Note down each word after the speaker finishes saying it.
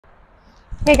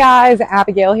Hey guys,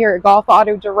 Abigail here at Golf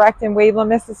Auto Direct in Waveland,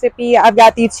 Mississippi. I've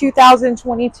got the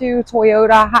 2022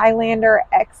 Toyota Highlander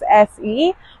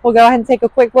XSE. We'll go ahead and take a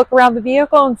quick look around the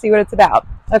vehicle and see what it's about.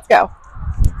 Let's go.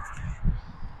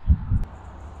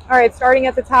 All right, starting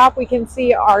at the top, we can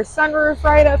see our sunroof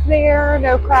right up there.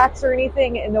 No cracks or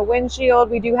anything in the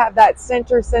windshield. We do have that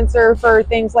center sensor for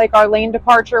things like our lane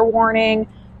departure warning,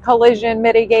 collision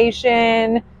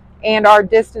mitigation, and our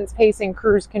distance pacing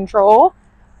cruise control.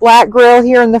 Black grille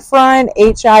here in the front,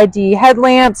 HID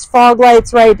headlamps, fog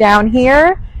lights right down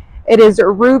here. It is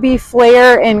ruby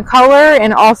flare in color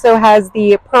and also has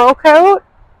the pearl coat.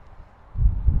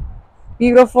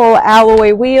 Beautiful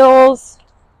alloy wheels.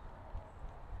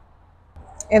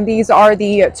 And these are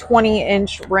the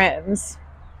 20-inch rims.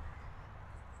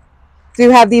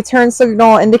 Do have the turn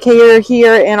signal indicator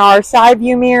here in our side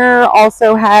view mirror.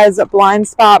 Also has blind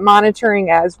spot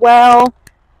monitoring as well.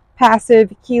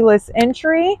 Passive keyless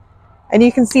entry, and you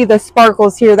can see the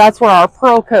sparkles here. That's where our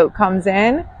pearl coat comes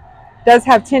in. Does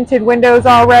have tinted windows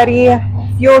already.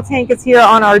 Fuel tank is here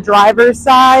on our driver's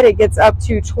side. It gets up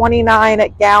to 29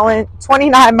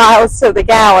 miles to the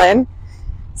gallon.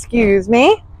 Excuse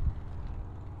me.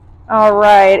 All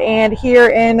right, and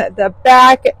here in the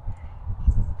back, you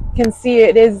can see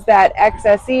it is that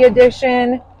XSE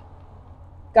edition.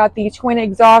 Got the twin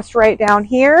exhaust right down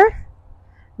here.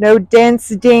 No dents,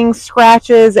 dings,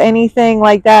 scratches, anything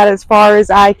like that as far as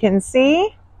I can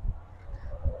see.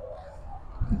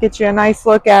 Get you a nice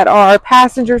look at our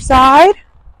passenger side.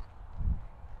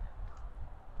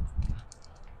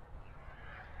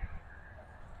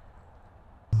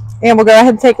 And we'll go ahead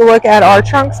and take a look at our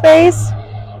trunk space.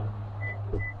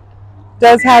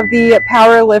 Does have the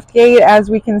power lift gate, as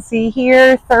we can see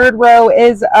here. Third row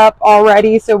is up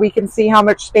already, so we can see how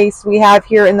much space we have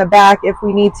here in the back if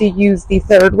we need to use the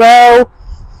third row.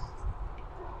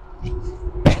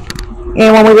 And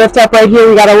when we lift up right here,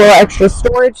 we got a little extra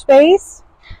storage space.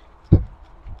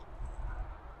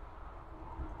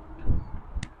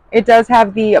 It does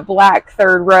have the black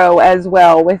third row as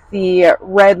well with the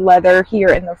red leather here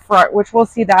in the front, which we'll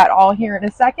see that all here in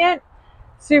a second.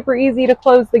 Super easy to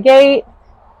close the gate.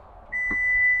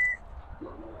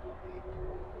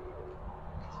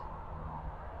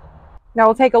 Now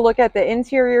we'll take a look at the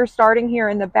interior starting here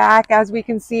in the back. As we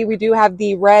can see, we do have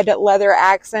the red leather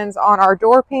accents on our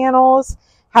door panels.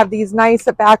 Have these nice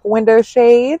back window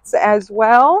shades as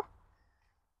well.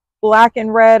 Black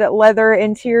and red leather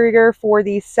interior for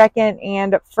the second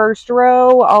and first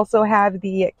row. Also have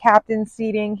the captain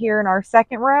seating here in our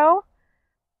second row.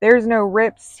 There's no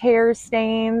rips, tears,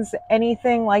 stains,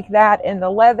 anything like that in the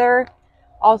leather.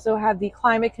 Also have the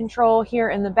climate control here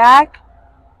in the back.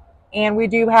 And we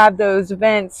do have those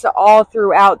vents all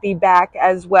throughout the back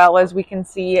as well, as we can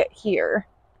see it here.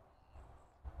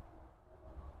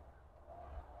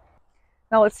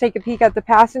 Now let's take a peek at the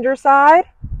passenger side.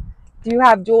 Do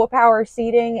have dual power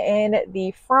seating in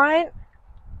the front.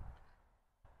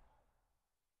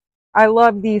 I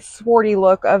love the sporty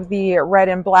look of the red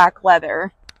and black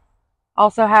leather.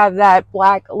 Also have that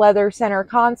black leather center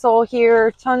console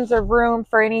here. Tons of room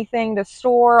for anything to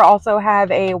store. Also have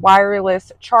a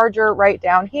wireless charger right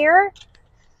down here.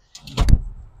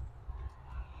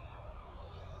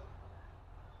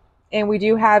 And we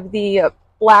do have the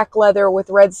black leather with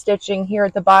red stitching here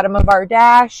at the bottom of our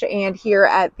dash and here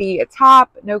at the top.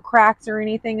 No cracks or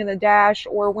anything in the dash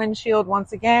or windshield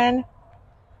once again.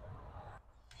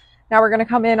 Now we're going to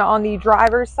come in on the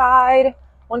driver's side.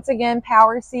 Once again,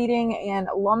 power seating and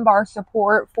lumbar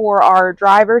support for our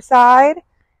driver's side.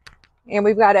 And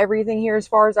we've got everything here as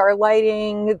far as our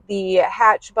lighting, the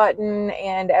hatch button,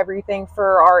 and everything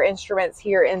for our instruments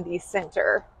here in the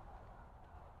center.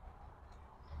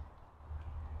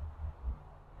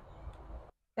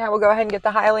 Now we'll go ahead and get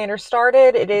the Highlander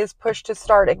started. It is push to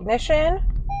start ignition.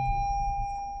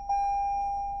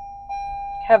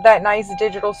 Have that nice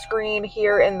digital screen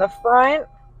here in the front.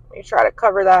 Let me try to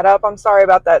cover that up. I'm sorry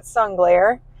about that sun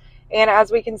glare. And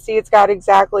as we can see, it's got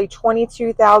exactly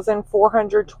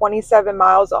 22,427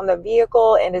 miles on the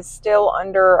vehicle and is still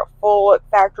under full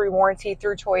factory warranty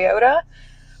through Toyota.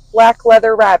 Black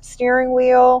leather wrapped steering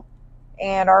wheel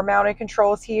and our mounted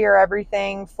controls here.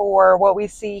 Everything for what we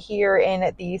see here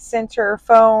in the center: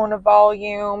 phone,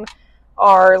 volume,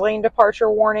 our lane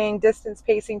departure warning, distance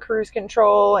pacing cruise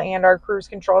control, and our cruise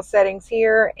control settings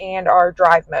here, and our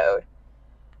drive mode.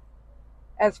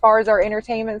 As far as our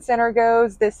entertainment center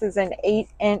goes, this is an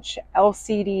 8-inch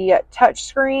LCD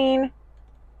touchscreen.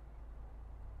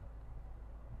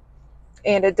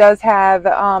 And it does have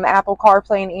Apple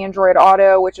CarPlay and Android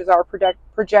Auto, which is our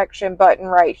projection button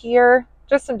right here.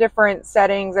 Just some different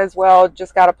settings as well,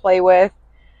 just got to play with.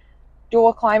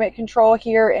 Dual climate control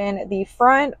here in the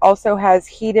front. Also has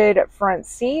heated front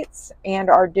seats and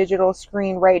our digital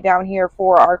screen right down here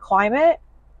for our climate.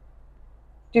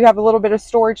 Do have a little bit of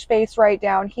storage space right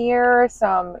down here,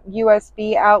 some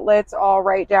USB outlets all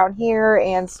right down here,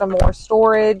 and some more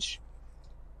storage.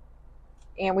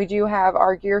 And we do have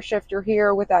our gear shifter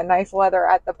here with that nice leather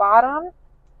at the bottom.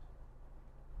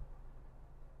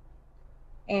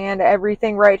 And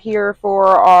everything right here for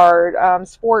our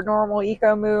sport, normal,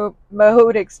 eco mode,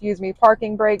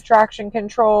 parking brake, traction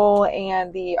control,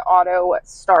 and the auto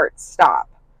start stop.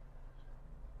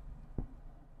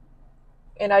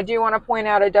 And I do want to point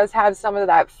out it does have some of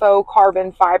that faux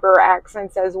carbon fiber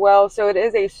accents as well. So it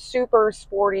is a super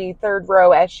sporty third row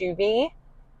SUV.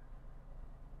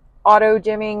 Auto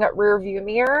dimming rear view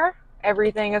mirror.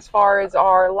 Everything as far as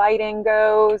our lighting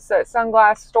goes.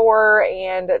 Sunglass store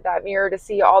and that mirror to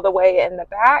see all the way in the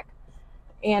back.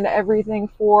 And everything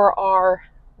for our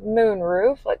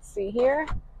moonroof. Let's see here.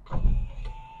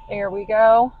 There we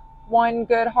go. One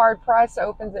good hard press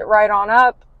opens it right on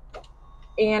up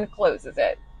and closes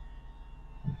it.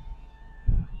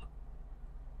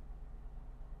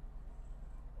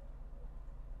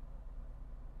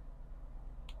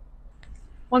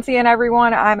 Once again,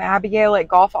 everyone, I'm Abigail at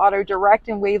Golf Auto Direct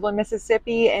in Waveland,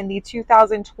 Mississippi in the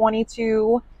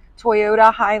 2022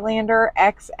 Toyota Highlander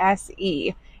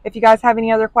XSE. If you guys have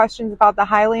any other questions about the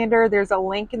Highlander, there's a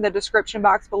link in the description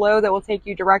box below that will take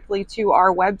you directly to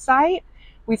our website.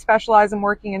 We specialize in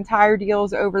working entire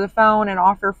deals over the phone and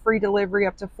offer free delivery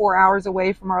up to 4 hours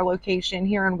away from our location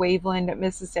here in Waveland,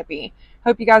 Mississippi.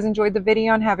 Hope you guys enjoyed the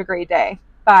video and have a great day.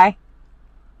 Bye.